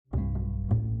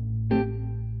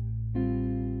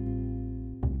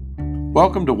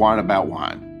Welcome to Wine About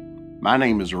Wine. My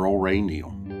name is Earl Ray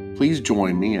Neal. Please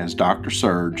join me as Dr.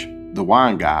 Serge, the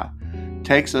wine guy,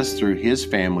 takes us through his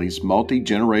family's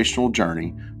multi-generational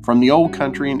journey from the old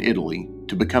country in Italy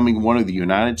to becoming one of the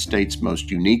United States' most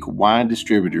unique wine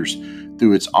distributors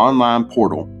through its online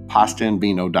portal,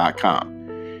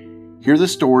 pastaandvino.com. Hear the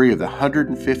story of the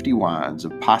 150 wines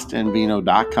of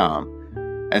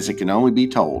pastaandvino.com as it can only be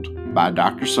told by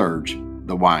Dr. Serge,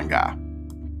 the wine guy.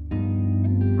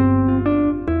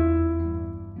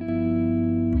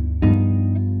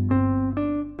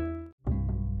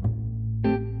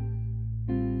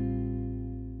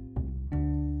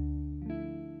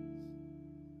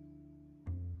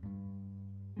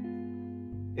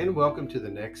 And welcome to the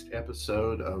next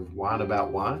episode of Wine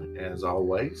About Wine. As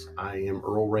always, I am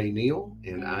Earl Ray Neal,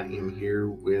 and I am here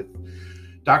with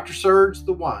Dr. Serge,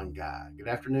 the wine guy. Good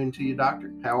afternoon to you,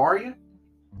 Doctor. How are you?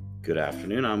 Good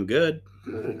afternoon. I'm good.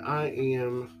 Good. I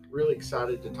am really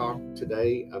excited to talk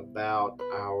today about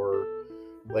our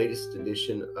latest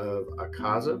edition of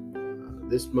Acaza.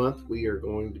 This month, we are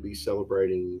going to be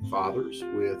celebrating fathers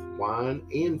with wine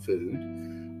and food.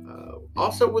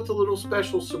 Also with a little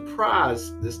special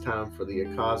surprise this time for the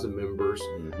Acaza members.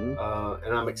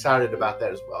 And I'm excited about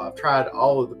that as well. I've tried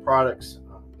all of the products.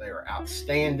 They are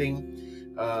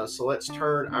outstanding. So let's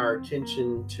turn our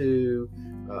attention to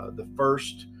the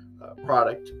first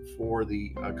product for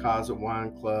the Acaza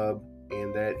Wine Club,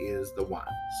 and that is the wine.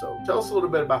 So tell us a little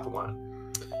bit about the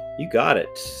wine. You got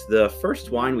it. The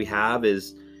first wine we have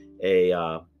is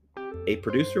a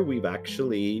producer we've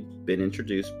actually been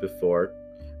introduced before.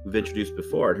 We've introduced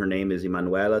before, and her name is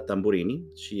Emanuela Tamburini.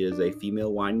 She is a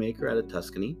female winemaker out of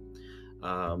Tuscany.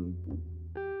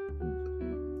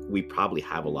 We probably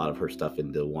have a lot of her stuff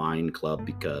in the wine club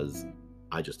because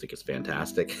I just think it's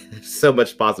fantastic. So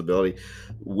much possibility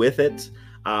with it.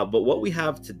 But what we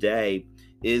have today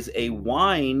is a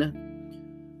wine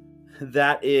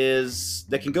that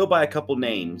can go by a couple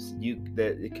names.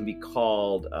 It can be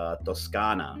called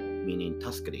Toscana, meaning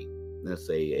Tuscany. That's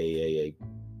a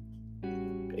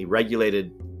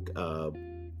regulated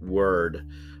word,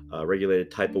 regulated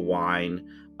type of wine.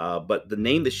 But the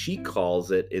name that she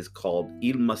calls it is called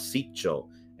Il Massiccio,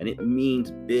 and it means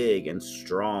big and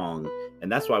strong.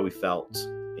 And that's why we felt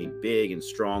a big and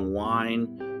strong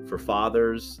wine for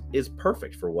fathers is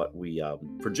perfect for what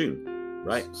for June,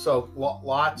 right? So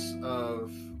lots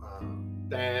of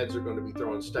dads are going to be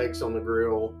throwing steaks on the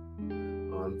grill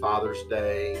on Father's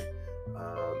Day.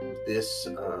 This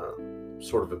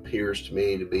sort of appears to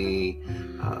me to be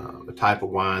the type of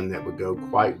wine that would go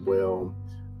quite well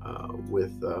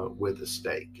with a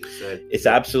steak. It's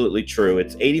absolutely true.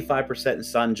 It's 85%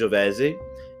 Sangiovese,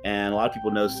 and a lot of people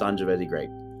know Sangiovese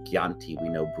grape. Chianti, we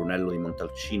know Brunello di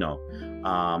Montalcino,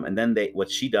 and then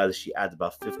what she does is she adds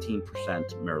about 15%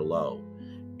 Merlot,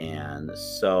 and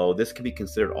so this can be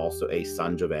considered also a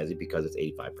Sangiovese because it's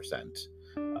 85%.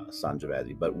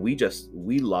 Sangiovese, but we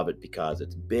love it because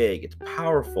it's big, it's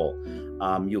powerful.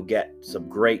 You'll get some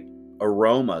great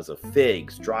aromas of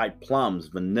figs, dried plums,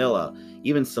 vanilla,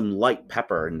 even some light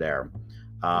pepper in there.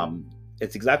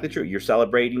 It's exactly true. You're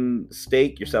celebrating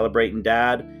steak, you're celebrating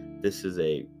dad. This is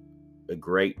a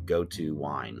great go-to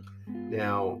wine.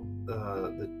 Now,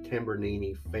 the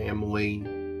Tamburini family,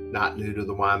 not new to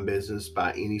the wine business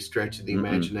by any stretch of the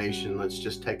imagination. Let's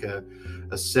just take a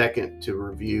second to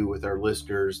review with our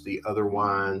listeners the other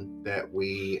wine that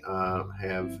we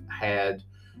have had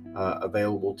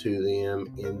available to them,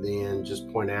 and then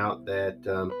just point out that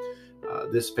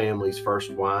this family's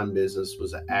first wine business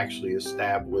was actually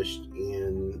established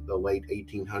in the late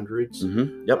 1800s.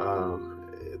 Yep. I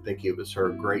think it was her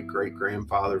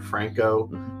great-great-grandfather Franco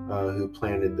who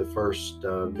planted the first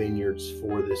vineyards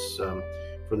for this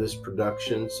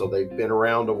production. So they've been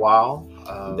around a while.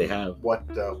 They have. What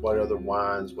other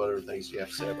wines, what other things do you have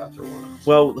to say about their wines?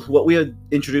 Well, what we had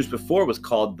introduced before was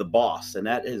called the Boss, and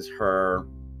that is her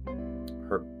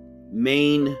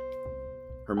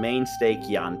mainstay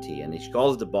Chianti, and she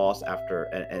calls it the Boss after,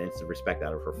 and it's a respect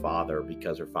out of her father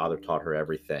because her father taught her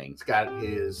everything. It's got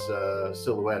his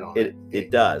silhouette on it.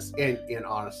 It does. And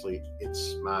honestly,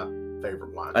 it's my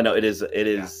favorite wine. I know it is. It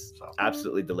is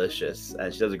absolutely delicious,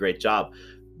 and she does a great job.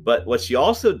 But what she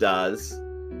also does,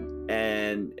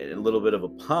 and a little bit of a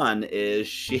pun, is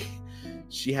she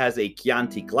has a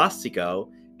Chianti Classico,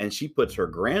 and she puts her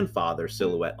grandfather's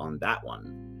silhouette on that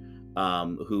one.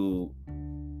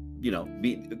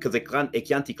 Because a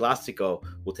Chianti Classico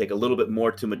will take a little bit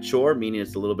more to mature, meaning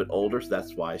it's a little bit older, so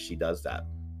that's why she does that.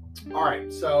 All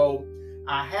right, so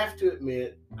I have to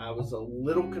admit, I was a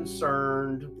little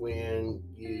concerned when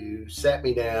you sat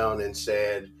me down and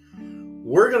said,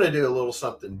 we're going to do a little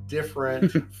something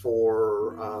different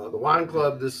for the wine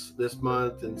club this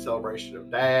month in celebration of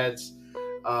dads.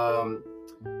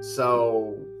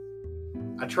 So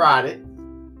I tried it.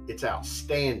 It's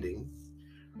outstanding.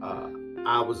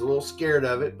 I was a little scared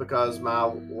of it because my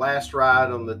last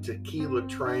ride on the tequila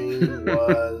train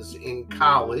was in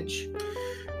college.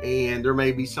 And there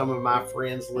may be some of my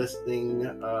friends listening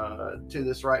to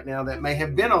this right now that may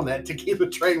have been on that tequila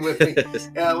train with me.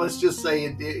 Let's just say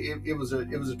it was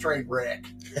a train wreck.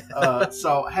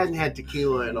 So I hadn't had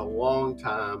tequila in a long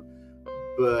time,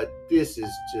 but this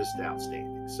is just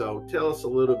outstanding. So tell us a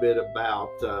little bit about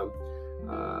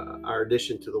our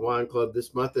addition to the wine club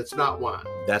this month. That's not wine.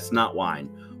 That's not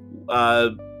wine.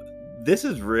 This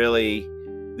really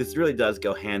does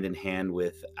go hand in hand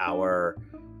with our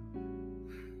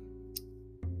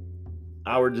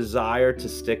desire to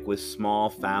stick with small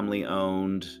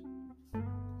family-owned,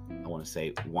 I want to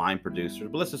say wine producers,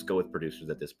 but let's just go with producers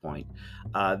at this point.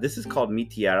 This is called Mi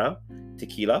Tierra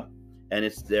Tequila, and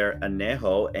it's their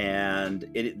añejo, and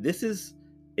it's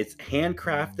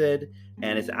handcrafted,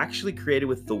 and it's actually created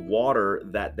with the water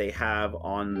that they have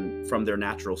from their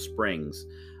natural springs.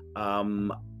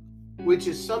 Which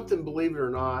is something, believe it or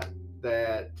not,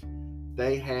 that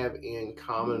they have in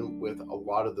common with a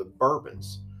lot of the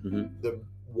bourbons. Mm-hmm. The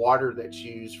water that's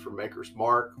used for Maker's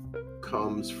Mark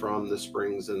comes from the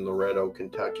springs in Loretto,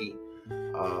 Kentucky.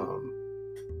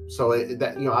 So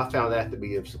I found that to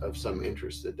be of some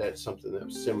interest. That's something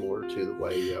that's similar to the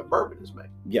way bourbon is made.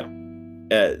 Yeah,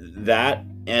 that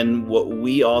and what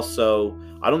we also,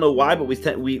 I don't know why, but we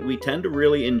tend to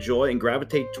really enjoy and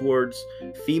gravitate towards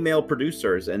female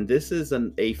producers, and this is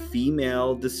a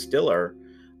female distiller.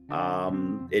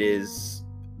 It is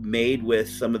made with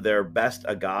some of their best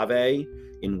agave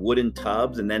in wooden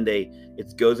tubs, and then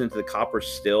it goes into the copper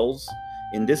stills.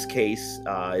 In this case,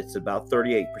 it's about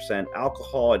 38%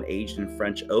 alcohol and aged in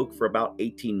French oak for about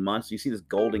 18 months. You see this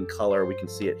golden color, we can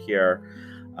see it here.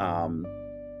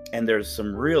 And there's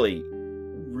some really,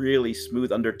 really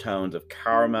smooth undertones of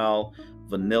caramel,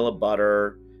 vanilla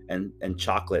butter, and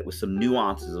chocolate with some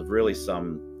nuances of really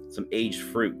some aged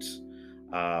fruits.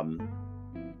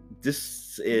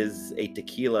 This is a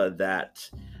tequila that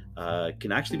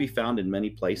can actually be found in many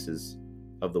places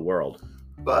of the world.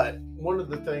 But one of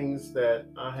the things that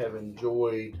I have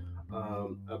enjoyed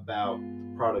about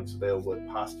products available at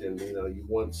Pasta and Vino, you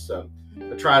once I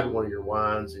tried one of your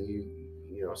wines, and you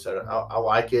said I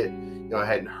like it. I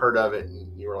hadn't heard of it,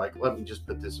 and you were like, "Let me just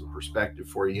put this in perspective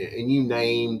for you." And you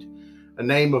named a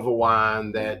name of a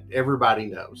wine that everybody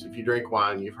knows. If you drink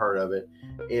wine, you've heard of it.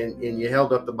 And you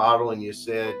held up the bottle and you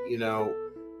said,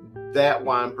 that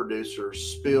wine producer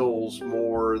spills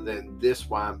more than this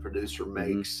wine producer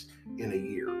makes in a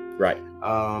year. Right.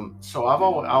 So I've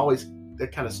always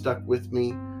that kind of stuck with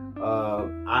me.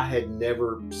 I had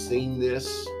never seen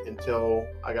this until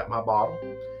I got my bottle.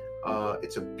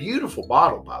 It's a beautiful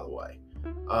bottle, by the way.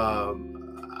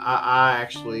 I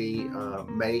actually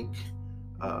make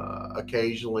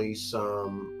occasionally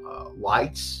some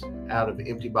lights out of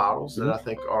empty bottles that I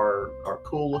think are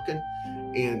cool looking,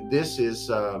 and this is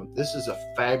a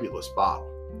fabulous bottle.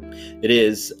 It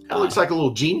is. It looks like a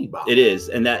little genie bottle. It is,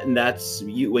 and that's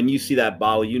you. When you see that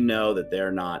bottle, you know that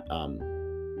they're not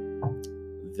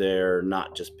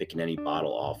just picking any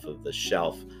bottle off of the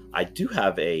shelf. I do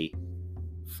have a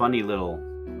funny little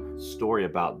story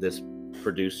about this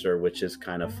producer, which is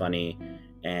kind of funny,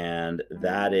 and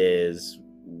that is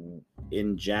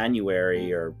in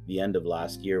January or the end of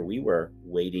last year, we were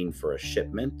waiting for a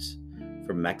shipment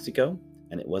from Mexico,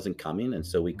 and it wasn't coming, and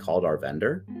so we called our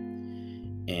vendor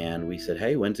and we said,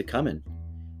 "Hey, when's it coming?"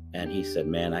 And he said,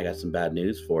 "Man, I got some bad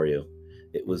news for you.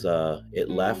 It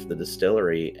left the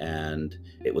distillery and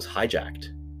it was hijacked.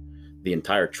 The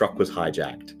entire truck was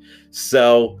hijacked."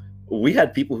 So we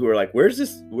had people who were like, where's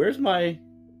my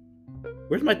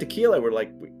tequila? We're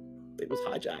like, it was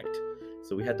hijacked.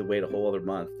 So we had to wait a whole other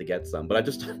month to get some. But I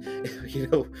just,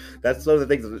 that's one of the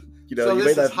things, So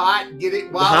this is hot, get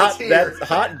it while it's here. That's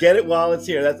hot, get it while it's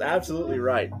here. That's absolutely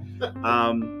right. So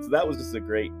that was just a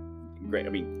great,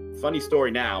 funny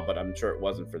story now, but I'm sure it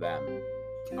wasn't for them.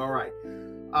 All right.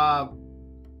 A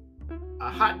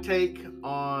hot take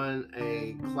on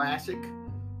a classic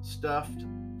stuffed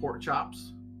pork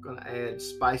chops. Going to add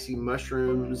spicy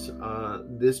mushrooms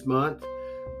this month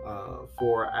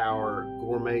for our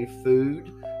gourmet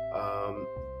food.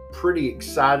 Pretty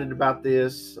excited about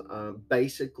this.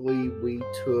 Basically, we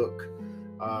took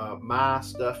my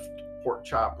stuffed pork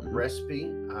chop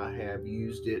recipe. I have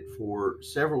used it for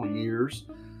several years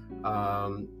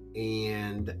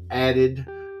and added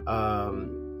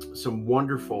some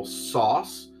wonderful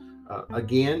sauce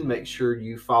Again, make sure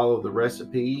you follow the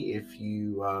recipe if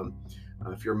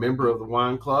you're a member of the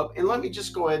wine club. And let me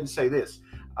just go ahead and say this.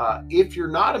 If you're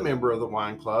not a member of the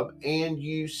wine club and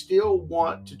you still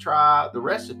want to try the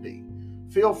recipe,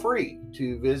 feel free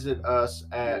to visit us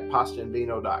at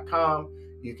pastaandvino.com.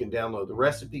 You can download the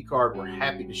recipe card. We're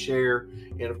happy to share.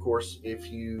 And of course,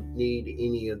 if you need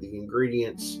any of the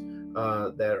ingredients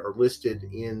that are listed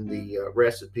in the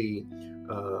recipe,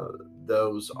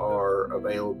 those are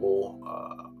available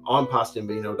on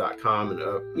pastaandvino.com,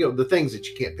 and the things that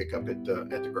you can't pick up at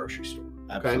the grocery store.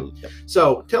 Okay. Absolutely. Yep.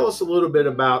 So tell us a little bit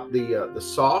about the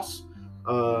sauce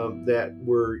that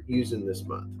we're using this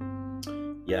month.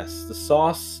 Yes, the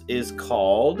sauce is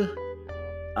called.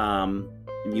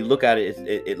 When you look at it,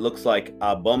 it looks like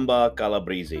a bomba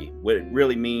calabrese. What it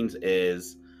really means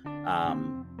is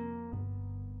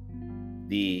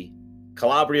the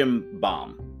Calabrian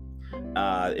bomb,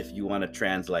 if you want to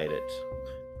translate it.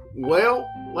 Well,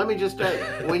 let me just tell you,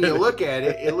 when you look at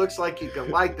it, it looks like you can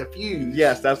light the fuse.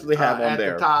 Yes, that's what they have on at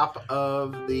there. At the top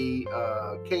of the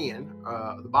can,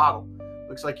 the bottle.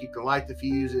 Looks like you can light the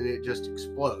fuse and it just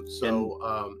explodes. So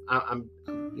I'm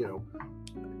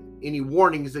any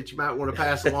warnings that you might want to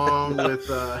pass along with?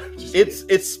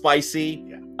 It's spicy.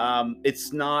 Yeah.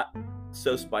 It's not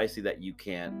so spicy that you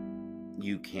can't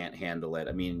handle it.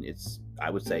 I mean, I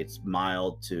would say it's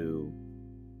mild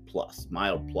plus.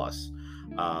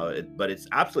 But it's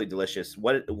absolutely delicious.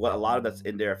 What a lot of that's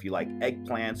in there. If you like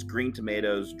eggplants, green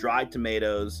tomatoes, dried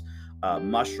tomatoes,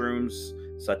 mushrooms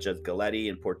such as galletti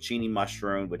and porcini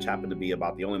mushroom, which happen to be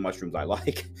about the only mushrooms I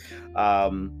like,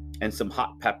 and some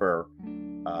hot pepper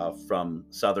from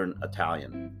Southern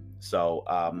Italian. So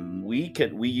we've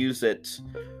used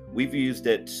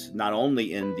it not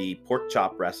only in the pork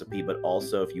chop recipe, but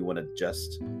also if you want to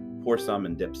just pour some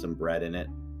and dip some bread in it.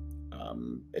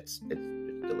 It's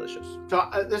delicious. So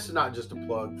this is not just a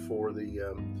plug for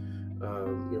the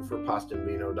for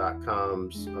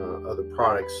pastaandvino.com's other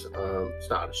products. It's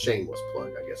not a shameless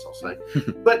plug, I guess I'll say.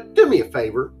 But do me a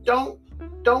favor, don't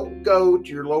go to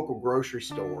your local grocery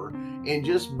store and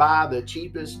just buy the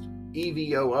cheapest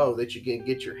EVOO that you can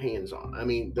get your hands on. I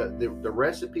mean, the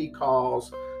recipe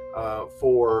calls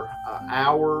for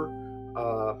our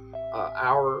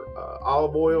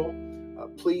olive oil.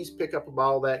 Please pick up a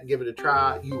bottle of that and give it a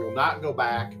try. You will not go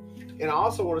back. And I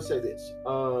also want to say this.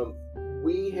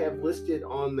 We have listed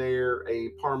on there a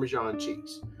Parmesan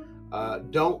cheese.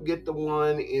 Don't get the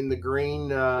one in the green,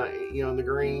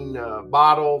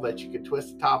 bottle that you can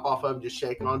twist the top off of and just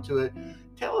shake onto it.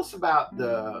 Tell us about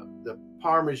the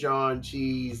Parmesan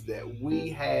cheese that we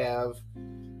have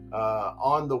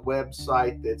on the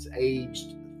website that's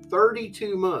aged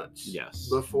 32 months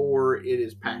before it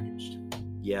is packaged.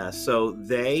 Yeah, so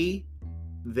they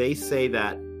say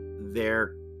that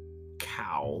their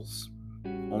cows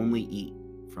only eat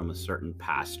from a certain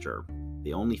pasture.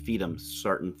 They only feed them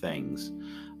certain things.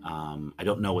 I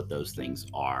don't know what those things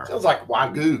are. Sounds like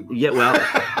Wagyu. Yeah, well,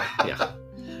 yeah.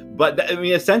 But I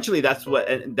mean, essentially, that's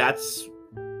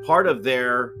part of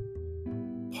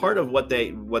what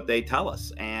they tell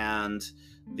us. And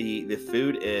the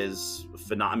food is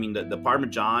phenomenal. I mean, the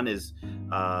Parmesan is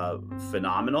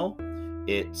phenomenal.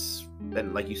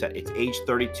 And like you said, it's aged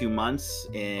 32 months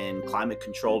in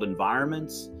climate-controlled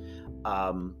environments.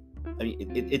 I mean,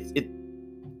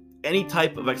 any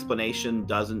type of explanation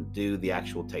doesn't do the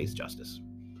actual taste justice.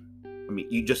 I mean,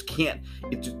 you just can't.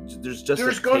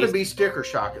 There's going to be sticker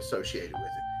shock associated with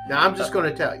it. Now, I'm just going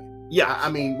to tell you. Yeah. I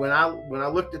mean, when I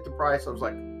looked at the price, I was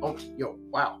like, oh,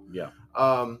 wow. Yeah.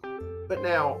 But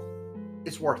now,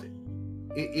 it's worth it.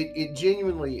 It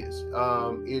genuinely is.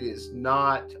 It is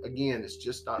not. Again, it's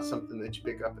just not something that you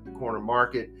pick up at the corner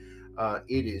market.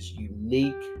 It is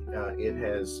unique. It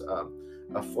has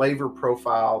a flavor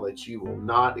profile that you will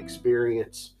not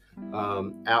experience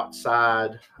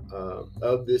outside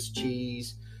of this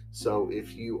cheese. So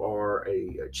if you are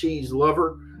a cheese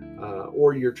lover,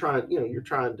 or you're trying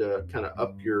to kind of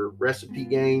up your recipe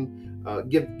game,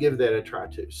 give that a try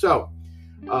too. So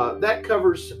that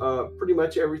covers pretty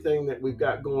much everything that we've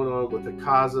got going on with the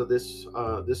Casa this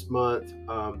month.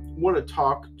 Want to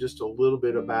talk just a little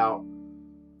bit about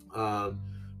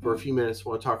for a few minutes.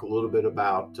 Want to talk a little bit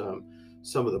about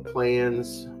some of the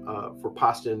plans for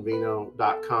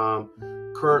pastaandvino.com.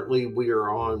 Currently, we are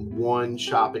on one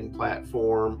shopping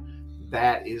platform.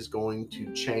 That is going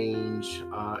to change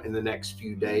in the next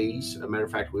few days. As a matter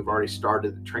of fact, we've already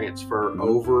started the transfer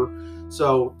over.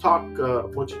 So why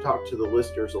don't you talk to the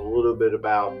listeners a little bit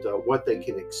about what they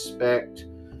can expect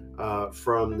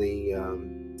from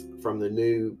the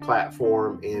new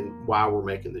platform and why we're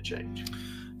making the change. I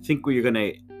think what you're going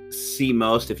to see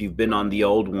most, if you've been on the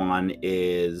old one,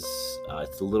 is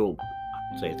it's a little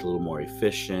more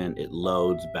efficient. It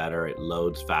loads better. It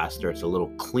loads faster. It's a little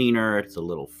cleaner. It's a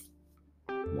little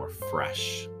more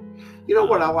fresh. You know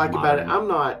what I like about it? I'm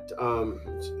not,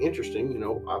 it's interesting,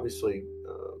 obviously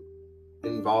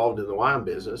involved in the wine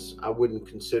business. I wouldn't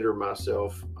consider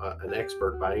myself an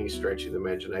expert by any stretch of the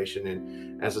imagination.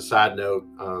 And as a side note,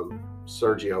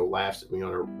 Sergio laughs at me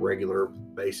on a regular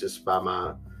basis by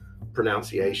my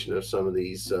pronunciation of some of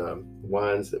these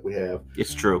wines that we have.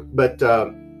 It's true. But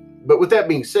with that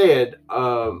being said,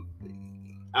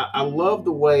 I love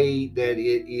the way that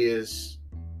it is,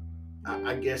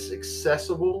 I guess,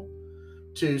 accessible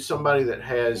to somebody that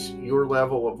has your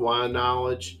level of wine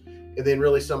knowledge, and then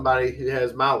really somebody who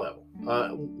has my level.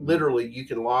 Literally, you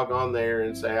can log on there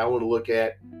and say, I want to look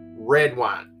at red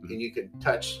wine, and you can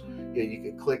touch, you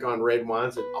can click on red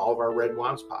wines, and all of our red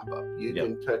wines pop up. You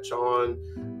can touch on,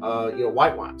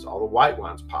 white wines, all the white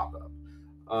wines pop up.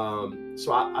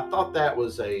 So I thought that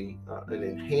was an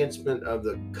enhancement of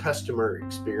the customer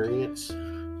experience.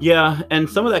 Yeah, and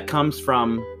some of that comes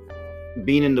from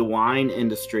being in the wine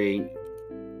industry,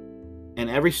 and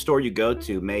every store you go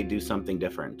to may do something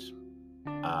different.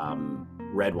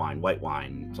 Red wine, white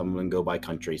wine, some of them go by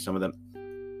country, some of them.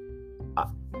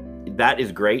 That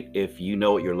is great if you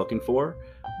know what you're looking for,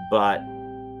 but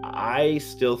I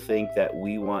still think that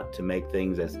we want to make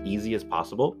things as easy as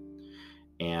possible.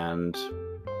 And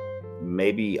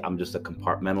maybe I'm just a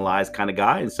compartmentalized kind of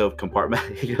guy, and so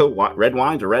red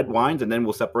wines are red wines, and then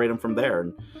we'll separate them from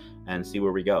there and see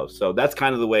where we go. So that's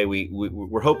kind of the way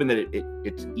we're hoping that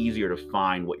it's easier to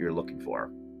find what you're looking for.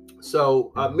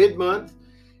 So mid-month,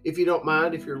 if you don't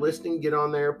mind, if you're listening, get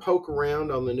on there, poke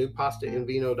around on the new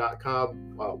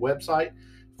pastaandvino.com website.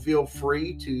 Feel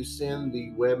free to send the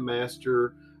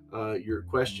webmaster your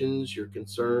questions, your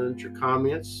concerns, your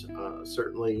comments.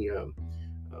 Certainly,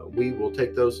 we will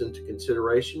take those into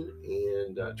consideration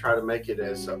and try to make it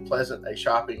as pleasant a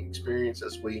shopping experience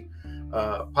as we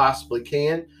possibly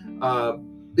can.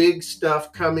 Big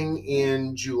stuff coming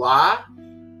in July.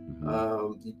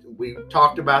 We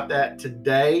talked about that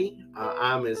today.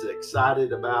 I'm as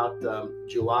excited about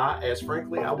July as,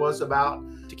 frankly, I was about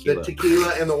the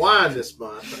tequila and the wine this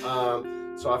month.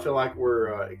 So I feel like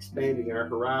we're expanding our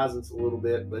horizons a little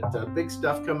bit, but big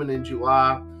stuff coming in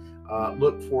July.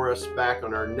 Look for us back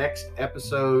on our next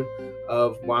episode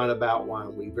of Wine About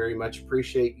Wine. We very much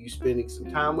appreciate you spending some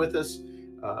time with us,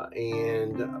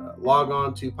 and log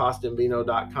on to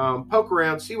pastaandvino.com, poke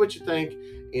around, see what you think,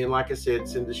 and like I said,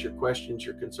 send us your questions,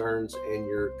 your concerns, and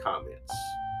your comments.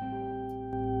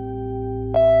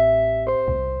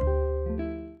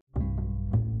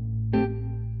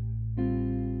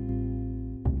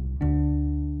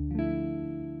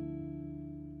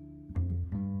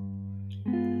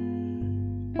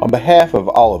 On behalf of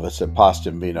all of us at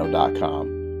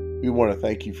pastaandvino.com, we want to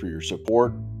thank you for your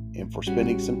support and for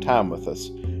spending some time with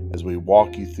us as we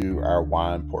walk you through our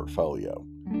wine portfolio.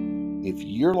 If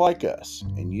you're like us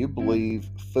and you believe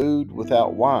food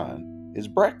without wine is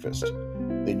breakfast,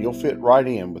 then you'll fit right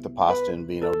in with the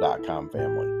pastaandvino.com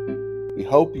family. We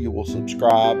hope you will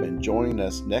subscribe and join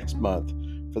us next month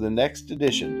for the next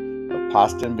edition of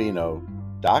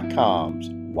pastaandvino.com's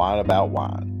Wine About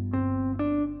Wine.